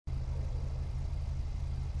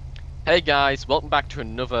Hey guys, welcome back to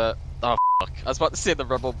another. Oh fuck! I was about to say the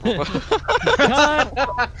Rebel Brother.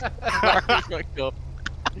 Sorry, God.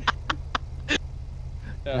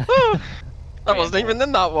 Yeah. That wasn't even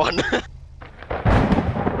in that one.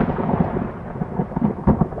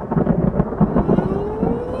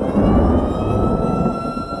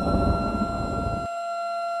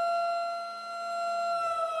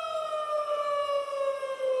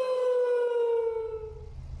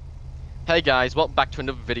 Hey guys, welcome back to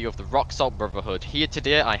another video of the ROCK SALT Brotherhood. Here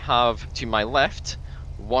today I have, to my left,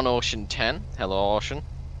 OneOceanTen. Hello, Ocean.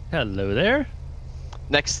 Hello there.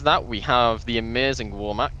 Next to that we have the amazing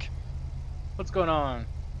Womack. What's going on?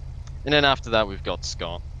 And then after that we've got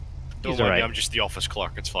Scott. Don't He's worry, alright. I'm just the office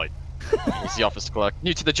clerk, it's fine. He's the office clerk.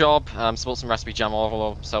 New to the job, spilled some recipe jam all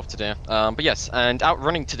over himself today. But yes, and out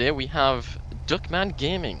running today we have Duckman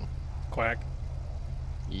Gaming. Quack.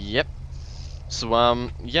 Yep. So,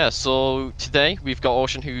 yeah, so today we've got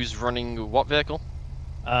Ocean who's running what vehicle?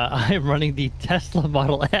 I'm running the Tesla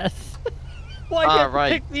Model S. Why did you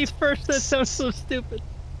right. pick me first? That sounds so stupid.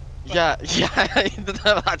 Yeah,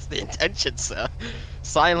 that's the intention, sir.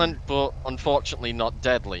 Silent, but unfortunately not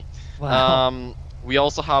deadly. Wow. We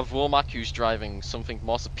also have Womack who's driving something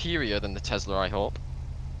more superior than the Tesla, I hope.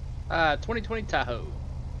 2020 Tahoe.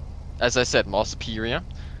 As I said, more superior.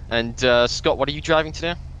 And, Scott, what are you driving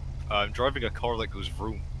today? I'm driving a car that goes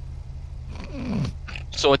vroom.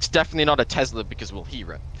 So it's definitely not a Tesla because we'll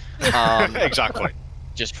hear it. Exactly.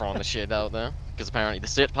 Just throwing the shit out there, because apparently the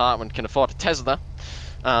State Department can afford a Tesla.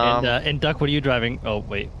 And Duck, what are you driving? Oh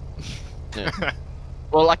wait. Yeah.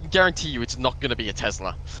 Well, I can guarantee you it's not going to be a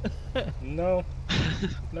Tesla. No.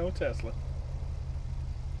 No Tesla.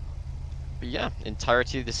 But yeah,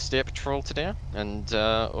 entirety of the State Patrol today, and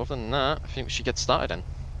other than that, I think we should get started then.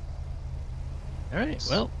 All right.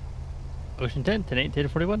 Well, Ocean 10, 10 8, 10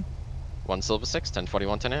 41. 1 Silver 6,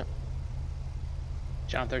 1041, 10 8.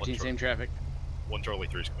 John 13, same traffic. 1 Charlie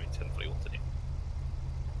 3 is coming 1041 today.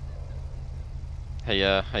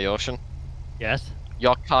 Hey Ocean. Yes.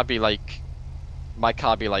 Your car be like, my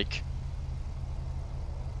car be like.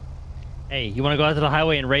 Hey, you want to go out to the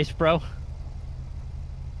highway and race, bro?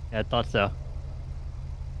 Yeah, I thought so.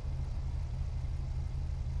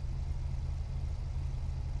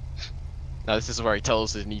 Now this is where he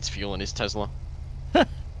tells us he needs fuel in his Tesla.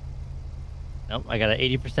 Nope, I got an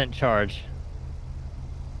 80% charge.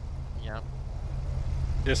 Yeah.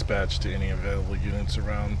 Dispatch to any available units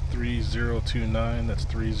around 3029. That's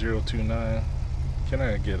 3029. Can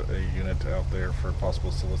I get a unit out there for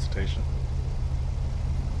possible solicitation?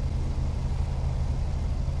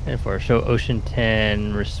 And for show Ocean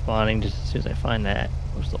 10 responding just as soon as I find that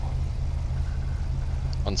postal.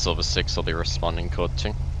 1 Silver 6 will be responding code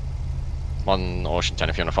 2. 1 Ocean 10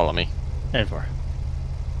 if you want to follow me. And 4.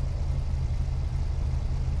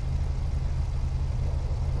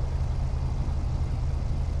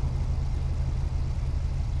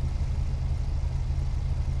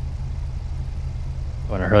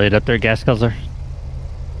 Want to hurry it up there, gas guzzler?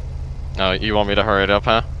 Oh, you want me to hurry it up,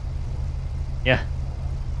 huh? Yeah.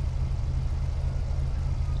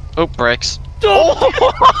 Oh, brakes.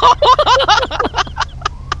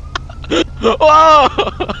 Whoa!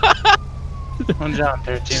 On John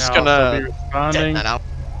 13, Just I'll gonna also be responding. that out.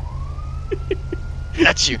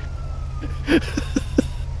 That's you.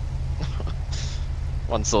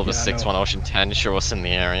 1 Silver Yeah, I 6, know. 1 Ocean 10, show us in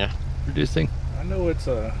the area. Reducing. I know it's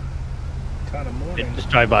a kind of morning, Just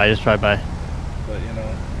drive by, just drive by. but you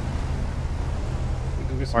know, we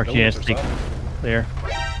go get some Mark donuts units or to be something. clear.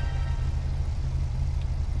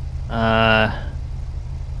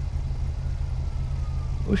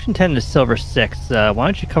 Ocean 10 to Silver 6. Why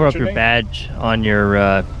don't you cover What's up your your name? badge on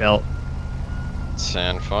your belt?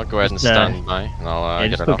 10-4, go ahead and Just, stand by, and I'll Yeah,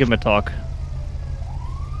 get just it go off. give him a talk.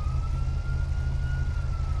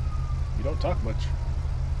 You don't talk much.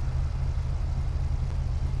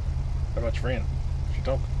 How about your friend? She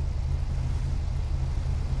talk.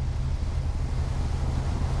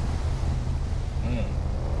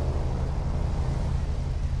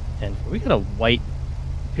 And we got a white,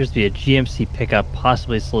 appears to be a GMC pickup,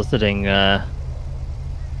 possibly soliciting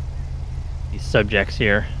these subjects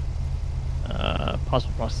here.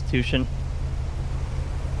 Possible prostitution.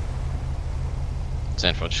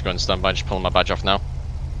 10-4, just go ahead and stand by, just pulling my badge off now.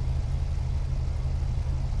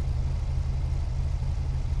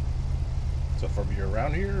 So from you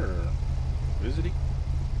around here or visiting?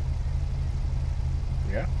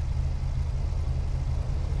 Yeah.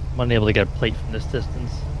 I'm unable to get a plate from this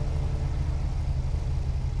distance.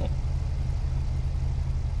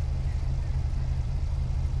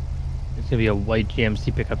 It's gonna be a white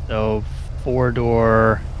GMC pickup though,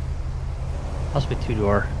 4-door, possibly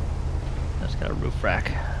 2-door. It's got a roof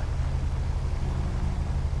rack.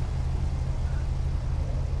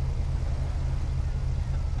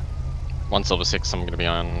 Once over 6, I'm going to be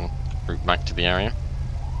on route back to the area.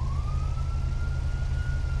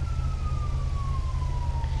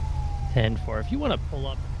 And 4. If you want to pull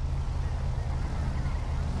up.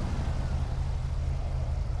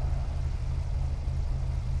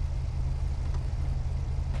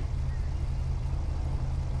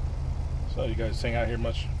 So you guys hang out here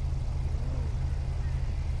much?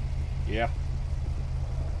 Yeah.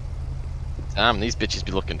 Damn, these bitches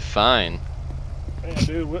be looking fine. Man,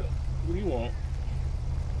 dude, what do you want?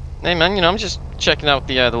 Hey man, you know, I'm just checking out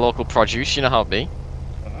the local produce, you know how it be.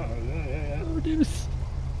 Yeah. Produce.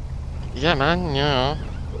 Yeah man, you know.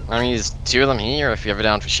 I mean, there's 2 of them here if you're ever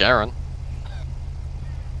down for sharing.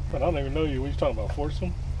 But I don't even know you. What are you talking about?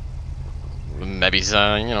 Foursome? Maybe, you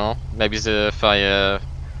know, maybe if I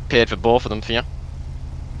paid for both of them for you.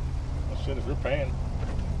 Well, shit, if you're paying.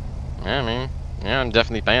 Yeah, I mean, yeah, I'm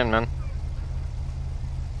definitely paying, man.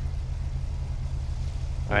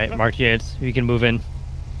 Alright, marked units. You can move in.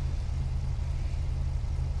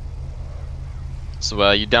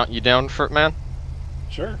 So, you down for it, man?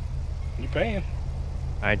 Sure. You paying.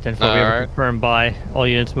 Alright, 10-4. We have a Alright. confirmed buy. All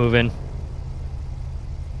units move in.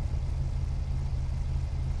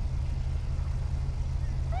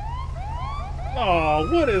 Oh,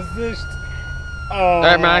 what is this? Oh.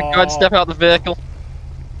 Alright, man, go ahead and step out the vehicle.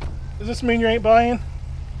 Does this mean you ain't buying?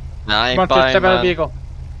 Nah, I ain't Come on, buying, step out of the man. vehicle.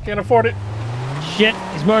 Can't afford it. Shit!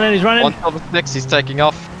 He's running, he's running! 1 over 6, he's taking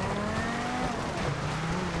off.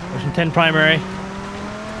 OceanTen primary.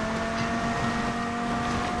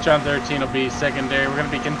 John 13 will be secondary. We're going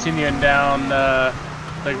to be continuing down the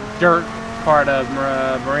dirt part of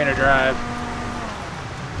Marina Drive.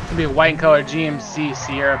 It's going to be a white and colored GMC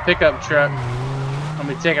Sierra pickup truck. I'm going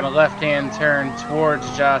to be taking a left-hand turn towards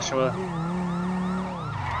Joshua.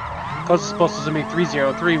 Closest postal is going to be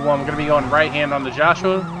 3031. We're going to be going right-hand on the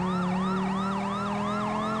Joshua.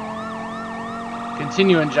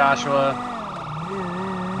 Continuing Joshua.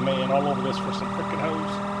 Man, all over this for some freaking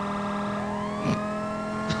hose.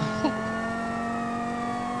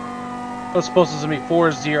 Closest postal is going to be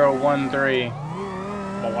 4013.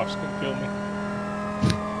 My wife's gonna kill me.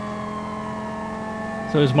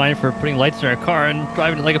 So is mine for putting lights in our car and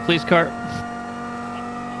driving it like a police car.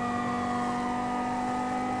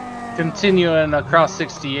 Continuing across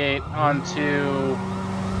 68 onto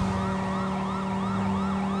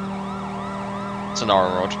Sonora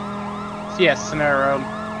Road. yes, Sonora Road.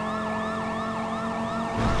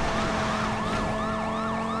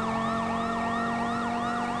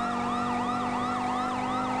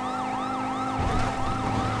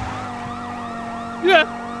 Yeah.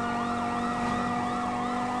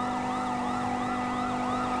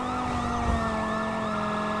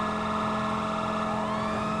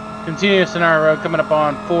 Continue Sonora Road coming up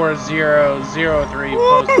on 4003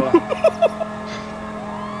 postal.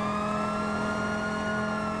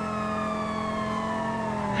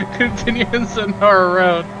 Continuing Sonora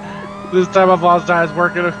Road. This time I've lost eyes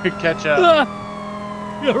working to catch up.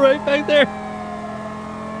 You're right back there.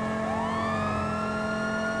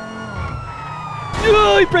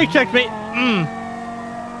 Oh, he brake checked me.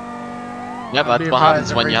 Yeah, that's be what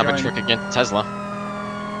happens advised, when you have a rejoin. trick against Tesla.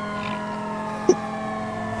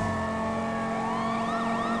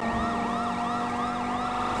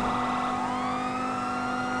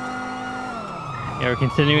 Yeah, we're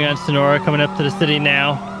continuing on Sonora, coming up to the city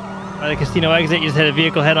now. By the casino exit, you just hit a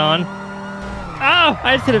vehicle head on. Oh!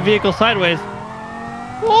 I just hit a vehicle sideways.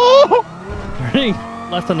 Turning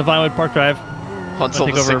left on the Vinewood Park Drive. Until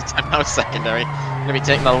take the over. 6 now secondary. I'm gonna be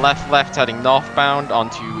taking the left heading northbound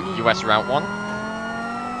onto US Route 1.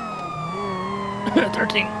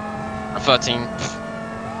 13. 13.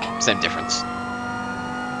 Same difference.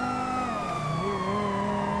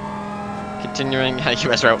 Continuing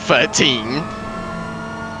US Route 13.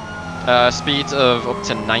 Speed of up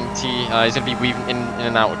to 90. He's going to be weaving in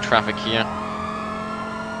and out of traffic here.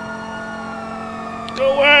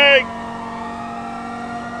 Go away!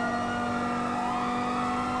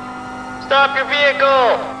 Stop your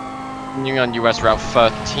vehicle! Continuing on US Route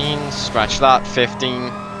 13. Scratch that. 15.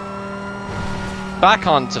 Back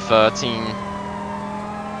on to 13.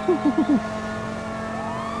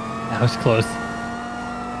 That was close.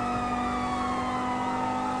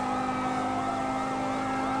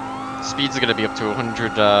 Speeds are going to be up to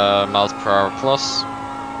 100 miles per hour plus.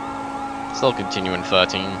 Still continuing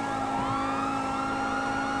 13.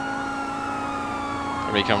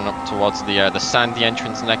 Gonna be coming up towards the sandy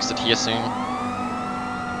entrance next to here soon.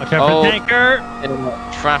 Watch out for the tanker. In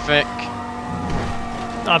traffic.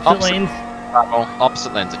 Opposite lanes. Travel.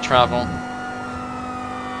 Opposite lanes of travel.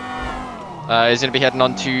 He's going to be heading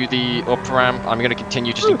on to the up ramp. I'm going to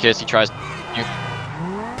continue just in case he tries.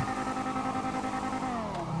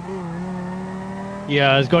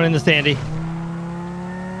 Yeah, he's going in the Sandy.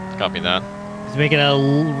 Copy that. He's making a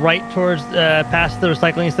right towards past the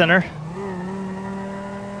recycling center.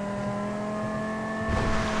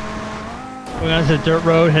 Going on to the dirt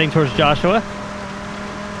road, heading towards Joshua.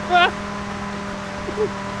 Ah!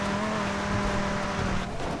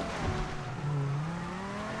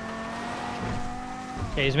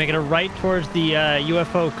 Okay, he's making a right towards the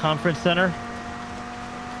UFO conference center.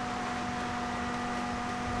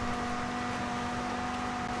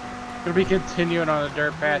 Gonna be continuing on the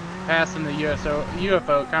dirt path, passing the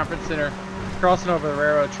UFO conference center, crossing over the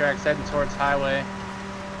railroad tracks, heading towards highway,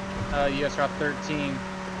 US Route 13.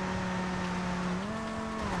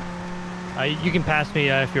 You can pass me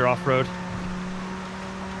if you're off-road.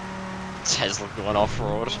 Tesla going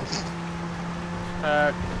off-road.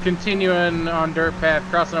 Continuing on dirt path,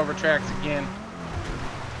 crossing over tracks again.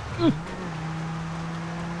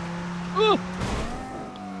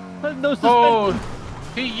 No suspension. Oh,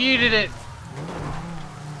 he yeeted it.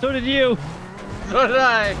 So did you. So did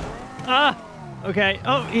I. Ah, okay.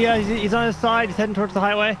 Oh, yeah, he's on his side. He's heading towards the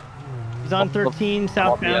highway. He's on 13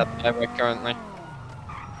 southbound. Yeah, currently.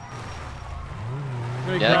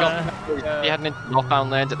 Yeah, he's heading into northbound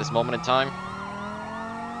lanes at this moment in time.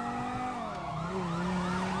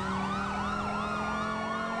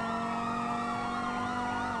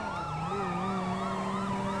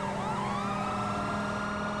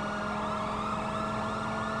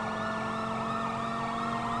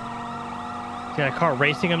 He's got a car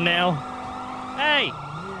racing him now. Hey!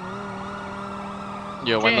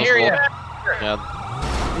 Yeah, when those yeah.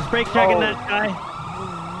 He's brake checking that guy.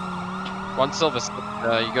 One silver.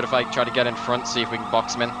 You got to fight. Try to get in front. See if we can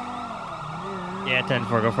box him in. Yeah,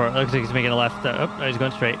 10-4. Go for it. Looks like he's making a left. Oh, no, he's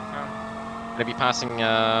going straight. Gonna be passing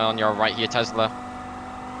on your right here, Tesla.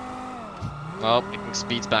 Oh, picking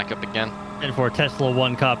speeds back up again. 10-4. Tesla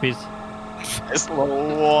 1 copies. Tesla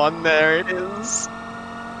 1. There it is.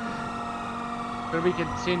 Gonna be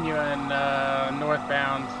continuing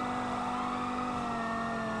northbound.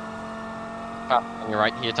 On your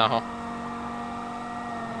right here, Tahoe.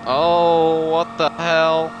 Oh, what the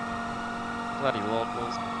hell? Bloody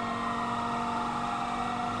locals.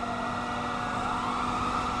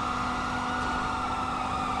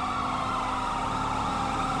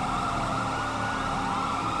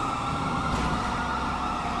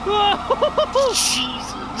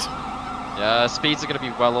 Jesus. Yeah, speeds are going to be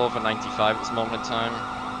well over 95 at this moment in time.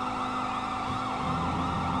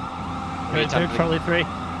 Right, Charlie 3.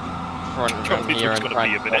 Front and Charlie here 3's and gonna try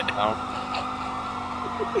be and a minute. down.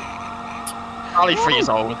 Charlie 3 is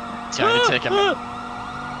old. Trying to take him.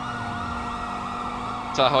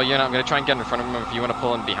 Tahoe, I'm going to try and get in front of him. If you want to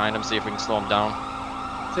pull in behind him, see if we can slow him down.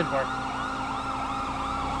 10-4.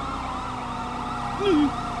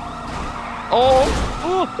 Oh!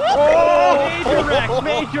 Oh! Major wreck!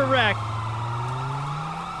 Major wreck!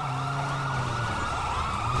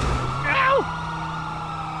 Ow!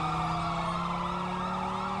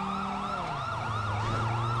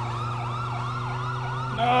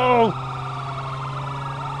 No!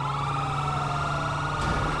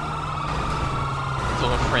 So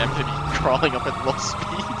I'm afraid I'm going to be crawling up at low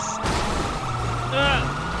speeds.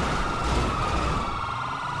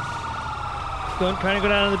 Trying to go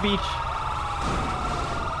down to the beach. I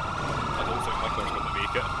don't think my car's going to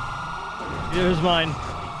make it. Here's mine.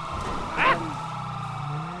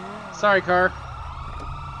 Sorry, car.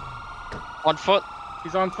 On foot.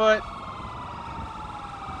 He's on foot.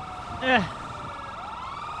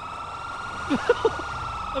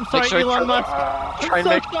 I'm sorry, sure Elon you Musk. try I'm and so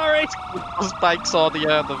make sorry. those bikes or the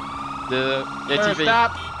ATV.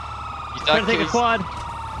 Stop. You Trying to take a quad.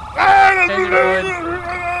 Change it on.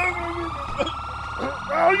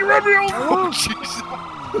 Oh, you ran me over! Oh, Jesus.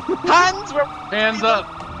 Hands! Hands up.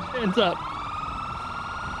 Hands up.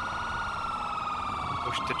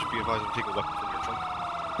 OneOceanTen should be advised to take a weapon from your trunk.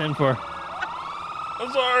 10-4.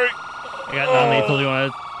 I'm sorry. I got non-lethal. Do you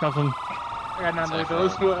want to cuff him? I got none of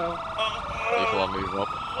those as well. Lethal, I'll move up.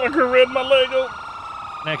 I can rid my Lego. In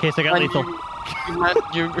that case, I got lethal.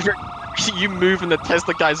 You move and the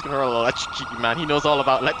Tesla guy's gonna electrocute you, man. He knows all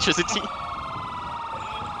about electricity.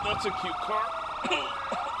 That's a cute car.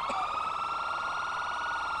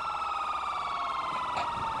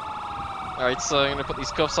 Alright, so I'm gonna put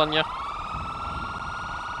these cuffs on you.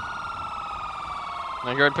 Now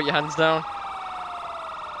go ahead and put your hands down.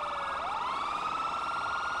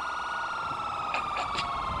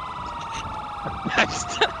 I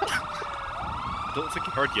don't think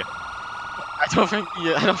he heard you.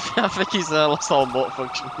 I think he's lost all motor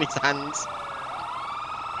function in his hands.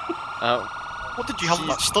 What did you have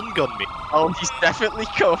that stun gun me? Oh, he's definitely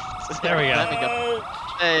cuffed. There we go. There we go.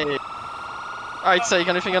 Hey. Alright, so you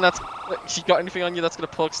got anything on that? You got anything on you that's gonna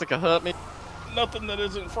poke, stick, or hurt me? Nothing that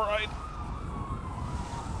isn't fried.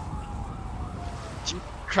 Jesus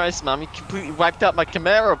Christ, man, you completely wiped out my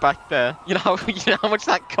Camaro back there. You know how much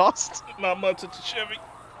that cost? Not much, it's a Chevy.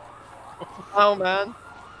 Oh man.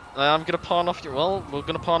 I'm gonna pawn off your. Well, we're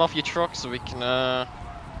gonna pawn off your truck so we can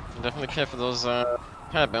definitely pay for those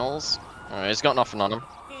repair bills. Alright, he's got nothing on him.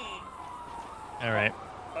 All right.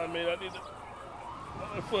 I mean, I need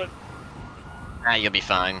another foot. Ah, you'll be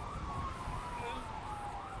fine.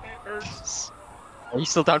 It hurts. Are you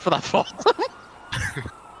still down for that fall?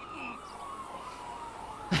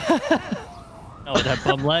 Oh, with that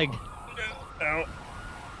bum leg. Ow.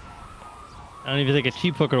 I don't even think a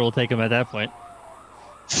cheap hooker will take him at that point.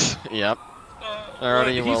 Yep. Look,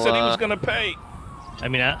 Alrighty, he said he was gonna pay. I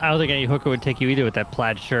mean, I don't think any hooker would take you either with that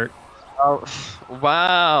plaid shirt. Oh,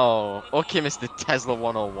 wow. Okay, Mr. Tesla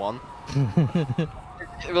 101.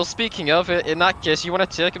 Well, speaking of it, in that case, you want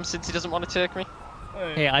to take him since he doesn't want to take me?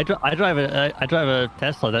 Hey, I drive a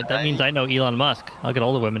Tesla. That means I know Elon Musk. I'll get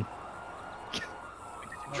all the women.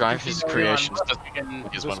 Drive his creations. Does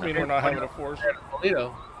this mean we're not having a force?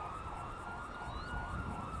 Toledo.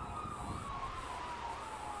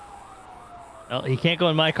 Well, he can't go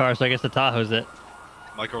in my car, so I guess the Tahoe's it.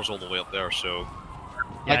 My car's all the way up there, so...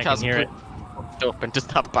 Yeah, My I car's can hear it. up and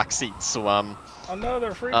just have back seats, so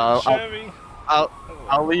Another freaking Chevy.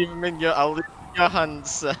 I'll leave him in your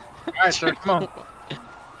hands. Alright, sir, come on.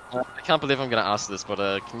 I can't believe I'm gonna ask this,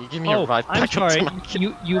 but can you give me a Oh, ride I'm back sorry. up to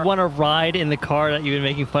my You want to ride in the car that you've been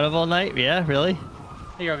making fun of all night? Yeah, really?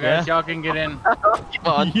 Here you go, guys. Y'all can get in. Come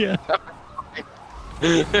on. Yeah.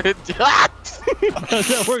 How's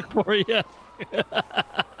that work for you? Did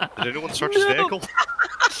anyone search his vehicle?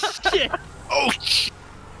 Shit. Oh,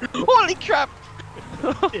 Holy crap!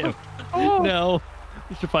 Damn. No.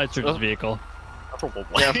 You should probably search his vehicle. probably.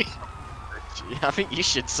 Yeah. Gee, I think you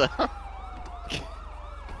should, sir.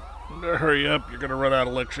 Hurry up, you're gonna run out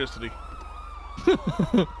of electricity.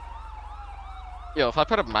 Yo, if I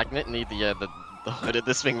put a magnet in the hood of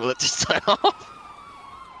this thing, will it just turn off?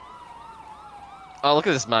 Oh, look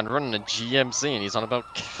at this man running a GMC and he's on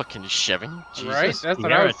about fucking Chevy. Jesus. Right? That's what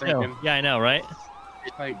Yeah, I was too. thinking. Yeah, I know, right?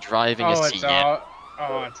 Like, Driving a it's CM.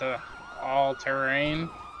 it's a all-terrain.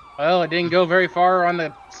 Well, it didn't go very far on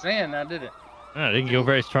the sand, now did it? No, it didn't go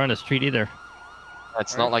very far on the street either.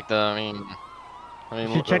 It's not like I mean, You should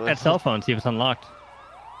look check at that this. cell phone, see if it's unlocked.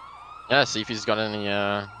 Yeah, see if he's got any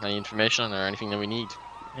information or anything that we need.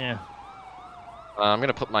 Yeah. I'm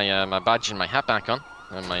gonna put my my badge and my hat back on,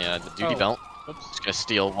 and my the duty Oh. belt. Oops. Just gonna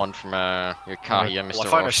steal one from your car here, Mr. Well,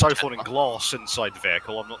 I found a Ross. cell phone and glass inside the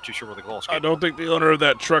vehicle. I'm not too sure where the glass came I don't think the owner of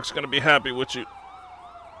that truck's gonna be happy with you.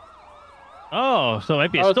 Oh, so it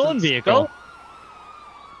might be a Oh, it's stolen vehicle.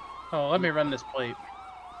 Oh, let me run this plate.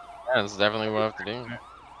 Yeah, that's definitely what I have to do.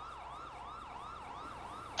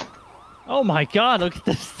 Oh my god, look at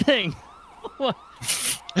this thing. What?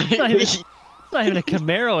 It's not even a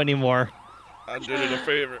Camaro anymore. I did it a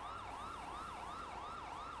favor.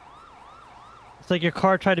 It's like your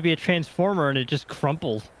car tried to be a transformer and it just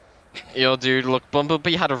crumpled. Yo, dude, look,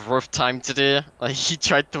 Bumblebee had a rough time today. Like, he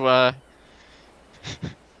tried to,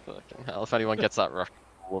 Fucking hell, if anyone gets that rock,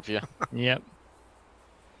 I love you. Yep.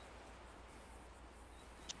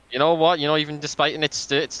 You know what? You know, even despite in its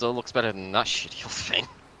state, it still looks better than that shitty old thing.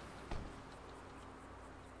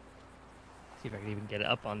 See if I can even get it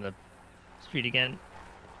up on the street again.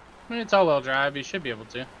 I mean, it's all-wheel drive. You should be able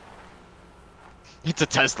to. It's a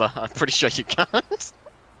Tesla. I'm pretty sure you can't.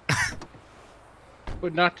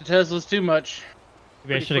 Would knock the Teslas too much.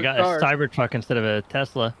 Maybe I Pretty should have quick got cars. a Cybertruck instead of a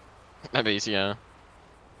Tesla. Maybe, yeah.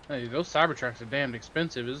 Hey, those Cybertrucks are damn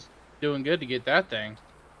expensive. It's doing good to get that thing.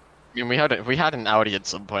 I mean, we had an Audi at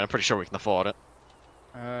some point. I'm pretty sure we can afford it.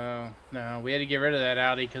 No, we had to get rid of that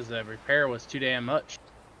Audi because the repair was too damn much.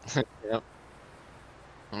 Yep.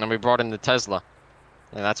 And then we brought in the Tesla.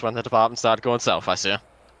 And that's when the department started going south, I see.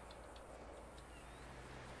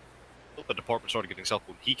 The department started getting south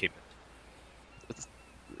when he came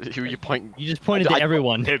Who are you pointing? You just pointed to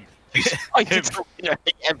everyone. in. Him. Pointing to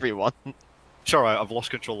everyone. Sorry, I've lost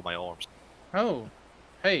control of my arms. Oh,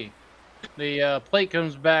 hey. The plate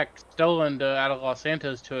comes back stolen out of Los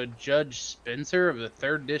Santos to a Judge Spencer of the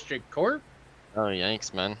 3rd District Court. Oh,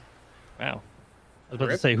 yikes, man. Wow. I was about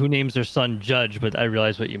to Rip. say who names their son Judge, but I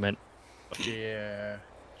realized what you meant. Yeah.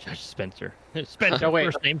 Judge Spencer. Spencer, No, wait.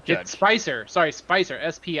 first name Judge. It's Spicer. Sorry, Spicer.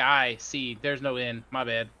 S-P-I-C. There's no N. My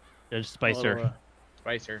bad. Judge Spicer. Little,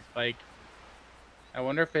 Spicer. Like, I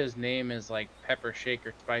wonder if his name is like Pepper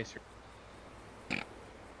Shaker Spicer.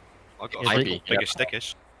 I've got Is a it- big biggest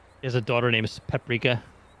stickers. He has a daughter named Paprika.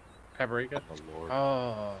 Paprika? Oh lord.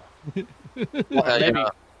 Oh. Maybe,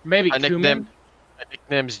 Maybe a cumin? nickname. My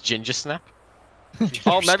nickname's Ginger Snap.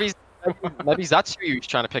 Oh, maybe that's who he was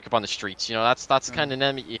trying to pick up on the streets. You know, that's the kind of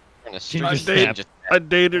name you in the streets. Ginger Snap. Ginger I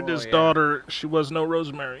dated Oh, his yeah. daughter. She was no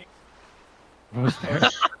Rosemary.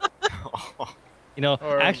 You know,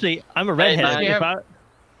 Or- actually, I'm a redhead. man. If I,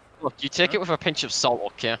 Look, you take it with a pinch of salt,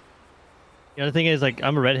 okay? the other thing is, like,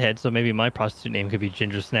 I'm a redhead, so maybe my prostitute name could be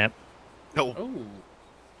Ginger Snap. No. Oh.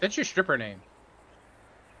 That's your stripper name.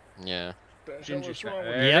 Yeah. Ginger Snap. wrong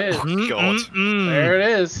with There Yep. it is. Mm. There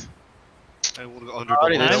it is. I would have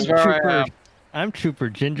Already I'm That's $100. where I Trooper. am. I'm Trooper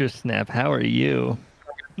Ginger Snap. How are you?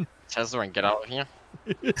 Tesla and get out of here.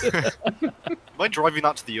 Am I driving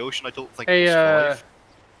that to the ocean? I don't think Hey, it's five.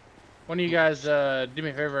 one of you guys do me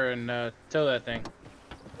a favor and tow that thing.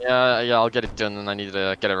 Yeah, I'll get it done, and I need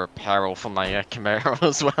to get a repair for my Camaro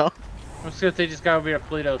as well. I'm just gonna say just gotta be at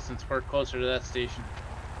Toledo since we're closer to that station.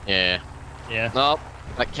 Yeah. Yeah. No,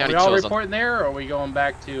 that Are county we all chose reporting there, or are we going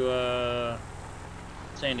back to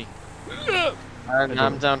Sandy?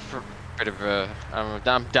 I'm down for a bit of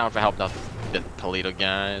I'm down for helping out the Toledo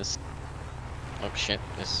guys. Oh shit,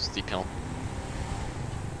 this is steep hill.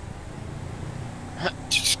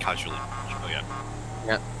 Just casually. Oh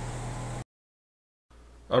yeah.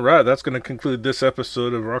 All right, that's going to conclude this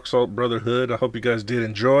episode of Rock Salt Brotherhood. I hope you guys did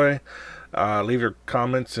enjoy. Leave your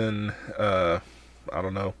comments and, I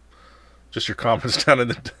don't know, just your comments down in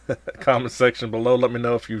the comment section below. Let me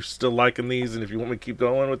know if you're still liking these and if you want me to keep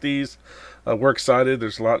going with these. We're excited.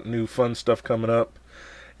 There's a lot of new fun stuff coming up.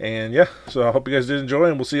 And yeah, so I hope you guys did enjoy,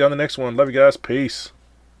 and we'll see you on the next one. Love you guys. Peace.